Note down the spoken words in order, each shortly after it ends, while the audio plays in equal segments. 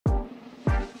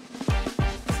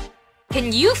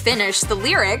Can you finish the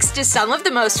lyrics to some of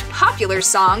the most popular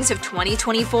songs of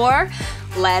 2024?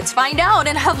 Let's find out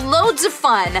and have loads of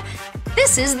fun!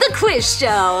 This is the quiz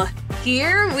show!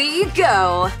 Here we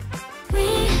go!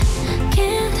 We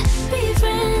can't be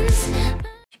friends.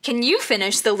 Can you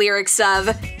finish the lyrics of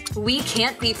We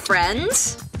Can't Be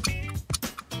Friends?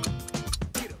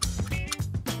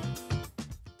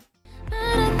 But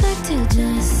I'd like to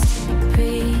just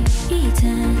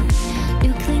pretend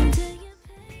you cling to your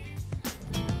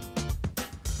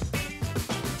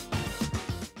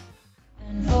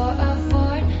and for a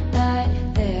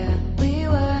fortnight there we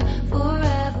were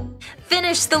forever.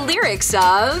 Finish the lyrics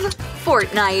of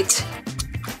Fortnite.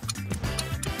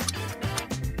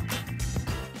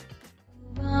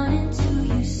 Run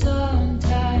into you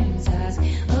sometimes, ask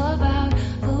about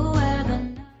the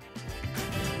weather.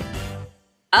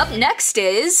 Up next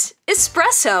is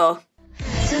Espresso.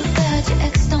 So bad your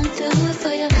ex don't do it for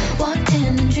you. Walked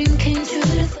in and dream came true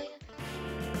for you.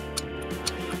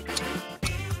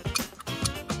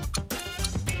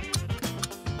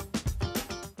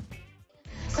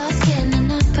 Soft skin and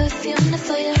not perfume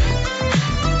for you.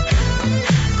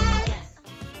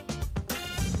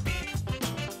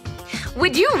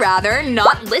 Would you rather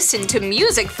not listen to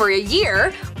music for a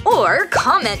year or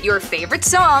comment your favorite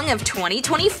song of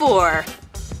 2024?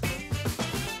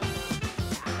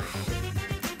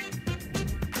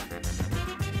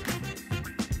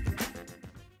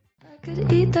 I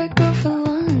could eat that girl for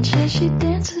lunch as she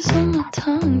dances on my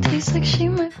tongue. Tastes like she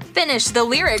might. Finish the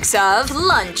lyrics of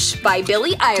Lunch by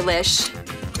Billie Eilish.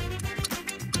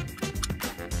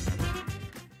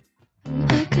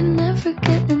 I could never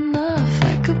get enough.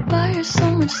 I could buy her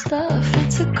so much stuff.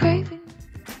 It's a craving.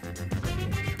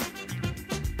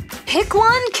 Pick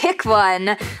one, kick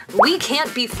one. We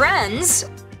Can't Be Friends.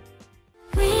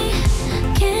 We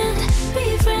can't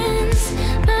be friends,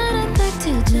 but I'd like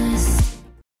to just.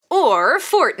 Or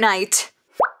Fortnite.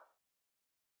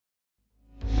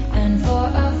 And for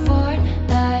a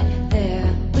fortnight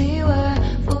there we were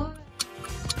for.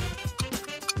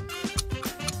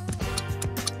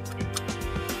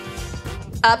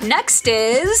 Up next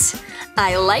is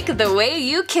I Like the Way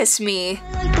You Kiss Me.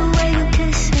 I like the way you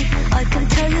kiss me. I can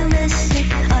tell you miss me.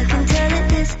 I can tell it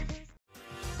this.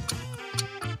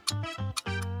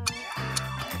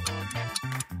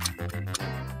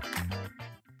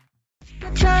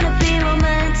 Not trying to be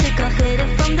romantic. I'll hit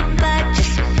it from the back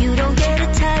just so you don't get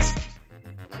a test.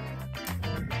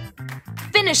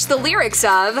 Finish the lyrics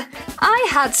of I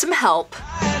Had Some Help.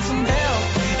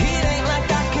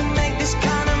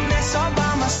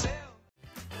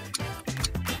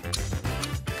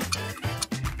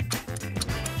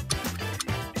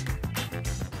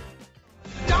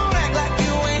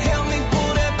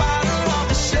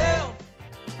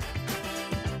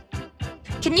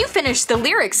 Can you finish the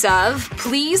lyrics of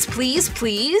Please, Please,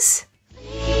 Please?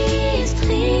 Please,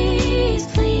 please,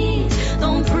 please,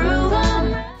 don't prove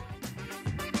I'm right.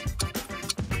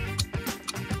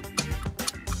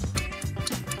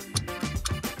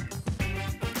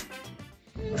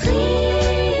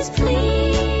 Please,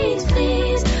 please,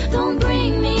 please, don't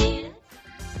bring me.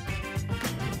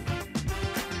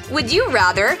 Would you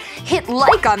rather hit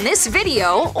like on this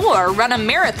video or run a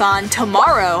marathon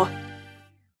tomorrow?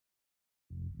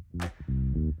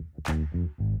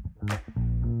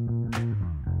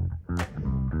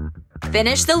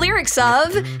 Finish the lyrics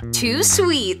of Too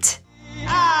Sweet.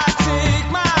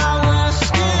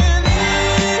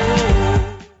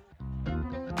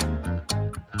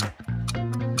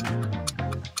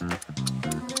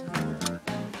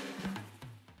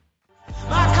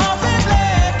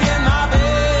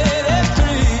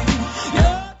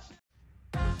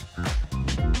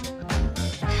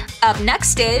 Up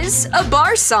next is a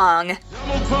bar song.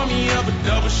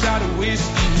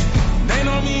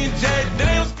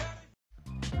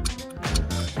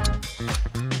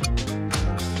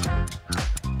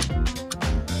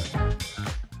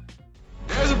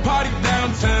 There's a party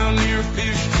downtown near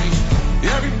Fifth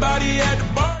Street. Everybody at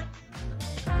the bar.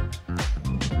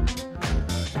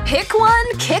 Pick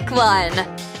one, kick one.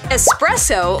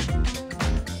 Espresso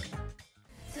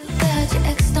So bad your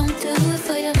ex don't do it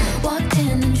for you. Walked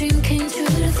in and dream came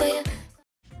true for you.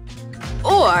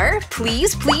 or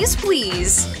Please, Please,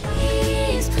 Please.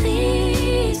 Please,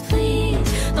 please,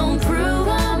 please, don't prove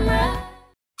I'm right.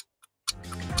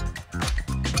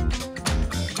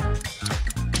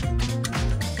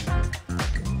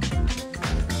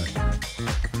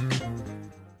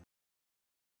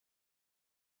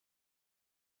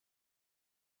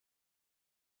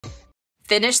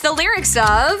 Finish the lyrics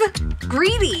of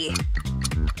Greedy.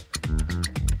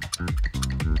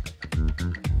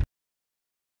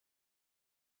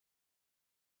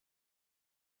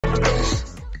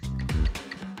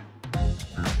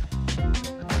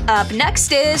 Up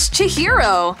next is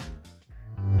Chihiro.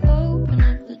 Open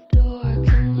up the door,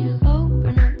 can you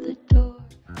open up the door?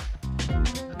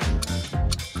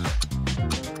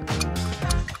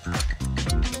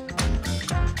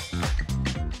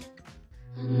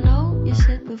 I know you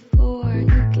said before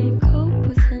you can't cope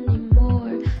with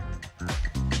anymore.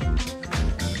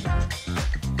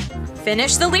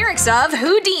 Finish the lyrics of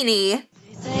Houdini.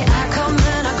 Say I come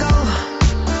and I go.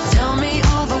 Tell me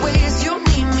all the ways you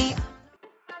need me.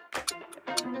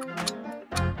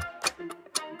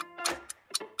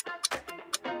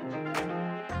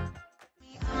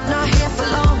 I'm not here for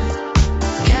long.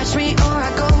 Catch me or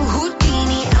I go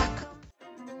Houdini.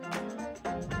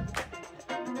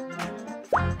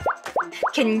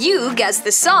 Can you guess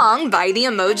the song by the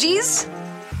emojis?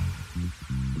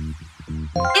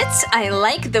 It's I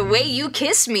Like the Way You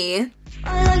Kiss Me.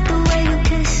 I like the way you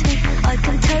kiss me. I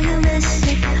can tell you miss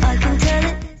me. I can tell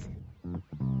it.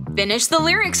 Finish the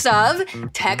lyrics of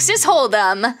Texas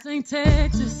Hold'em. Ain't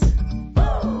Texas,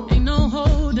 ain't no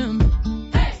Hold'em.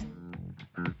 Hey.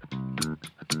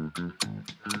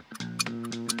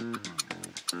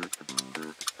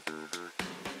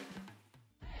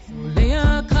 So lay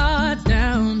your cards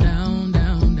down, down,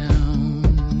 down,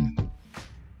 down.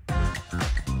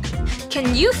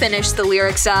 Can you finish the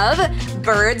lyrics of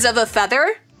Birds of a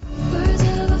Feather? Birds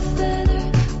of a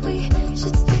feather, we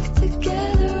should stick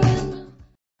together and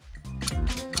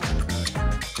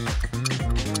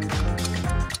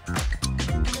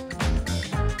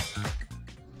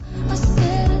I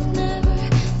said I'd never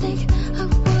think I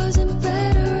wasn't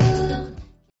better alone.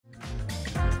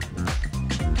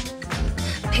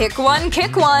 Pick one,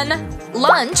 kick one.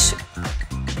 Lunch.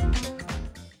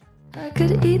 I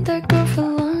could eat that girl for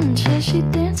lunch. Yeah, she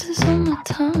dances on my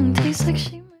tongue. Tastes like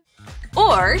she might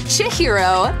Or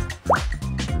Chihiro.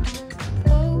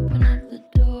 open up the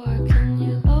door. Can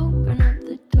you open up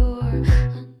the door?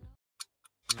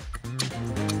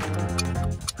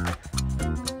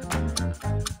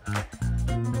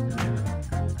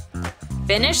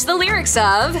 Finish the lyrics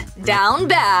of Down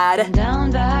Bad.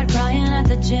 Down bad, crying at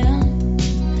the gym.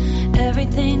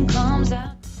 Everything comes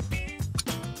out.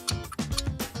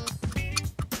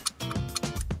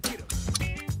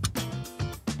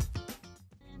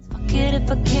 Fuck it if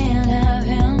I can't have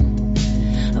him.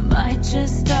 I might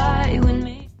just die with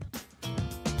me.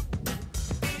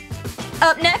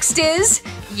 Up next is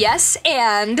Yes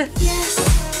and. Yes,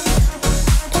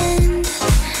 and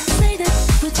say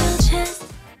that with your chest.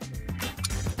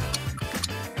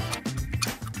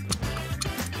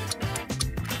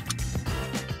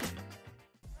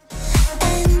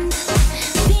 And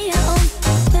be your own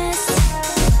best.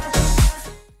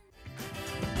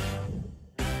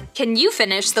 Can you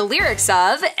finish the lyrics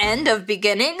of End of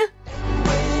Beginning?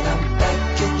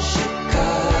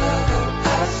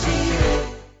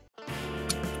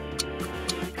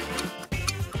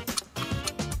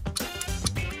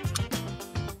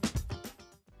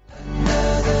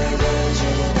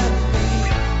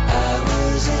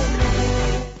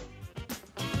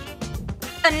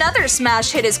 Another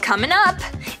smash hit is coming up.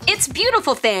 It's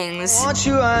Beautiful Things. Want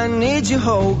you, I need you,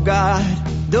 oh God,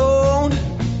 don't.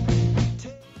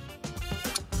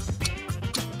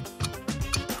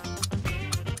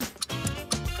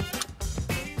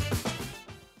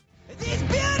 These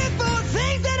beautiful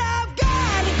things that I've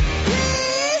got,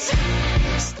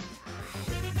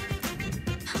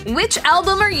 please. Which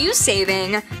album are you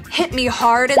saving? Hit Me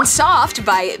Hard and Soft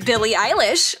by Billie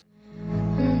Eilish.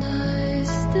 And I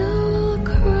still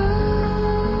cry.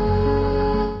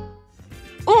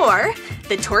 Or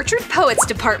The Tortured Poets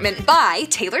Department by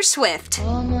Taylor Swift.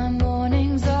 All my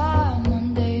mornings are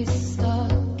Mondays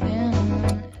stuck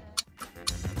in.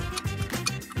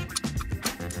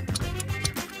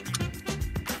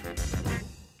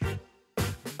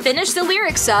 Finish the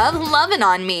lyrics of Lovin'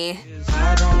 on Me.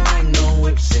 I don't like no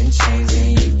whips and chains,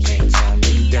 and you can't tie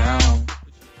me down.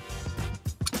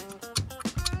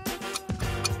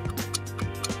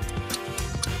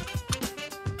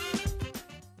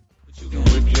 But you can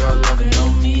whip your lovin'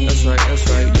 on me. That's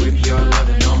right, whip your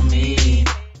lovin' on me.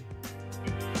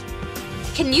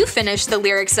 Can you finish the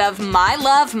lyrics of My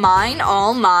Love, Mine,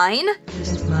 All Mine?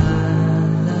 Just my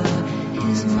love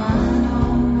is mine,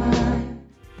 all mine.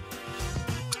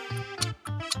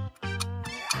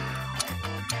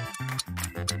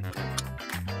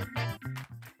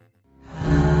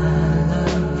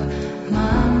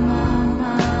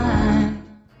 Mine.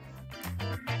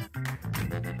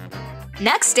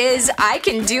 Next is I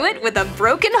Can Do It With a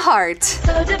Broken Heart.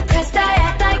 So depressed I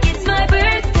act like it's my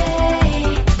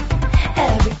birthday.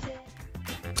 Every day.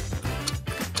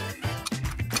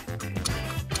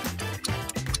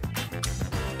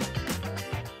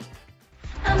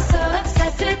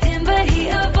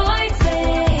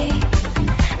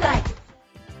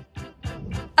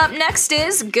 Up next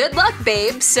is Good Luck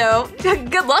Babe, so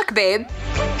good luck, babe.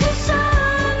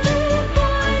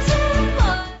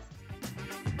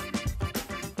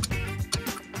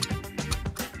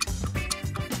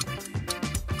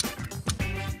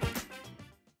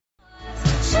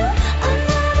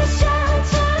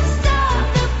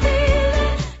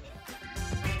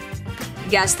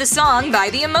 Guess the song by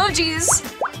the emojis.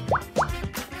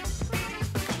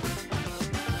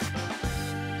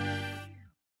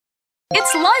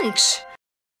 It's lunch.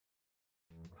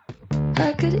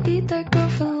 I could eat that girl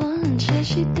for lunch. Yeah,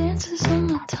 she dances on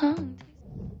my tongue.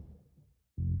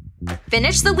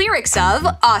 Finish the lyrics of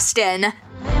Austin. In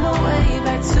a way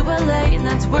back to LA, and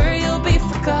that's where you'll be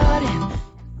forgotten.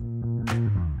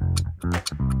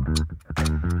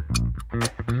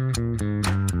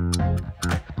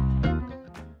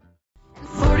 In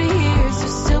 40 years, you'll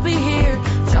still be here,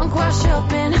 drunk, washed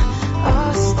up in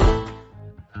Austin.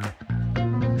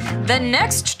 The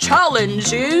next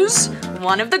challenge is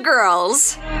one of the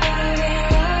girls.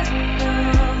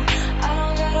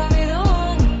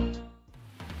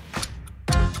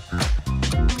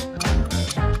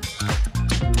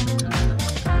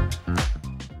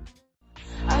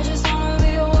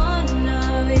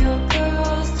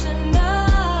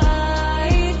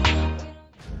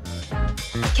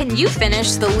 Can you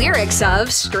finish the lyrics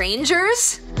of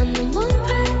Strangers? I'm the one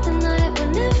part the night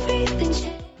when everything changed.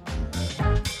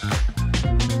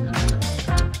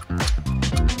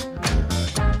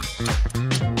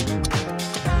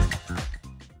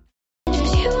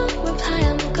 You won't reply,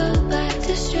 I'ma go back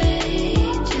to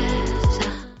strangers.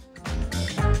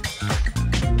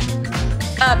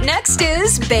 Up next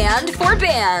is Band for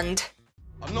Band.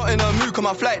 I'm not in a mood, cause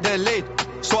my flight delayed.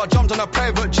 So I jumped on a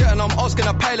private jet and I'm asking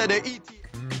a pilot the ET.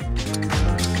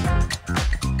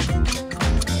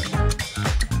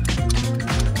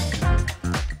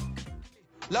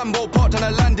 Lambo parked on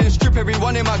a landing strip,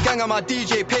 everyone in my gang and my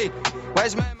DJ paid.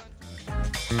 Where's my man?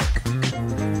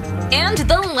 And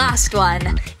the last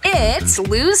one, it's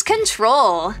Lose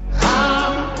Control.